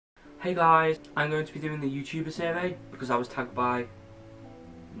Hey guys, I'm going to be doing the YouTuber survey because I was tagged by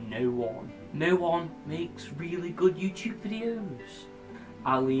no one. No one makes really good YouTube videos.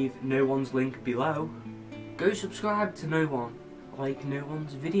 I'll leave no one's link below. Go subscribe to no one, like no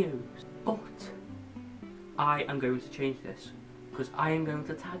one's videos. But I am going to change this because I am going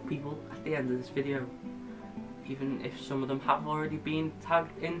to tag people at the end of this video. Even if some of them have already been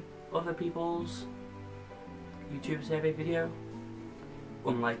tagged in other people's YouTube survey video.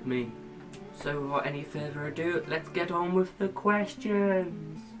 Unlike me. So without any further ado, let's get on with the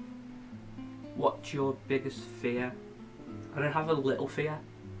questions. What's your biggest fear? I don't have a little fear.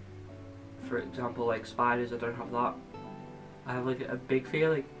 For example, like spiders, I don't have that. I have like a big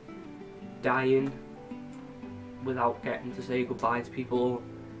fear, like dying without getting to say goodbye to people, or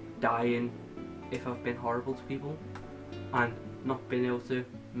dying if I've been horrible to people, and not being able to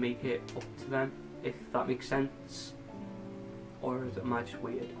make it up to them, if that makes sense. Or am I just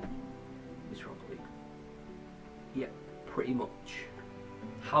weird? It's probably, yeah, pretty much.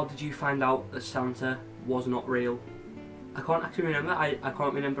 How did you find out that Santa was not real? I can't actually remember. I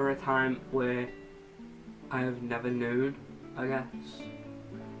can't remember a time where I have never known, I guess.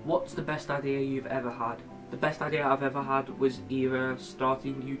 What's the best idea you've ever had? The best idea I've ever had was either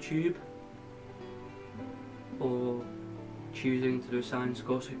starting YouTube or choosing to do a science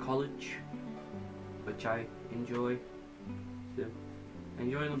course at college, which I enjoy. So, I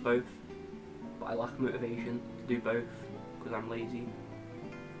enjoy them both, but I lack motivation to do both because I'm lazy.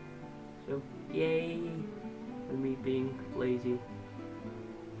 So, yay for me being lazy.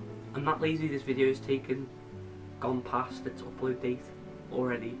 I'm not lazy. This video is gone past its upload date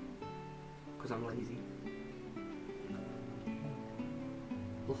already because I'm lazy.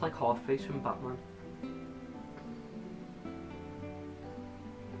 Looks like Half-Face from Batman.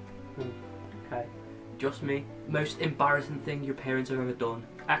 Okay. Just me. Most embarrassing thing your parents have ever done.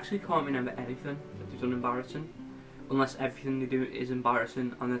 I actually can't remember anything that they've done embarrassing, unless everything they do is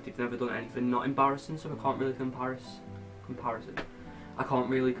embarrassing and that they've never done anything not embarrassing, so I can't really I can't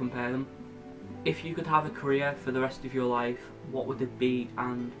really compare them. If you could have a career for the rest of your life, what would it be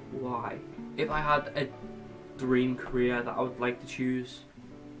and why? If I had a dream career that I would like to choose,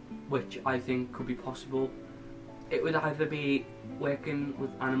 which I think could be possible, it would either be working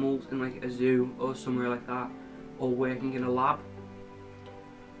with animals in like a zoo or somewhere like that, or working in a lab.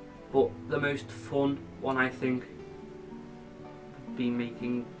 But the most fun one, I think, would be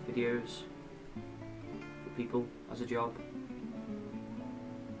making videos for people as a job.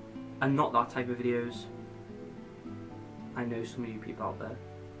 And not that type of videos. I know some of you people out there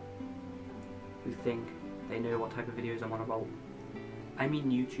who think they know what type of videos I'm on about. I mean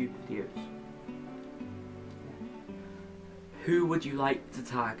YouTube videos. Who would you like to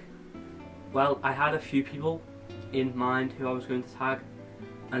tag? Well, I had a few people in mind who I was going to tag,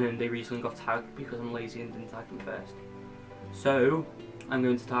 and then they recently got tagged because I'm lazy and didn't tag them first. So, I'm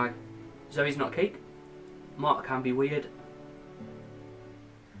going to tag Zoe's Not Cake, Mark Can Be Weird,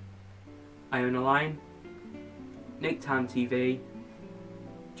 I Own a Line, Nick Time TV,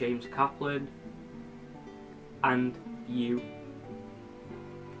 James Kaplan, and you.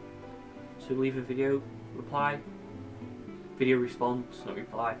 So leave a video reply. Video response, not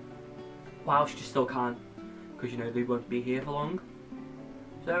reply. Whilst you still can, because you know they won't be here for long.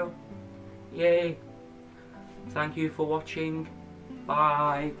 So, yay! Thank you for watching.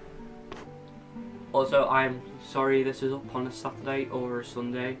 Bye! Also, I'm sorry this is up on a Saturday or a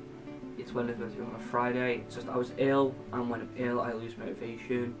Sunday. It's whenever it's on a Friday. It's just I was ill, and when I'm ill I lose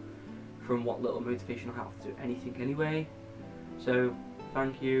motivation from what little motivation I have to do anything anyway. So,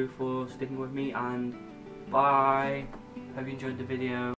 thank you for sticking with me, and bye! Hope you enjoyed the video.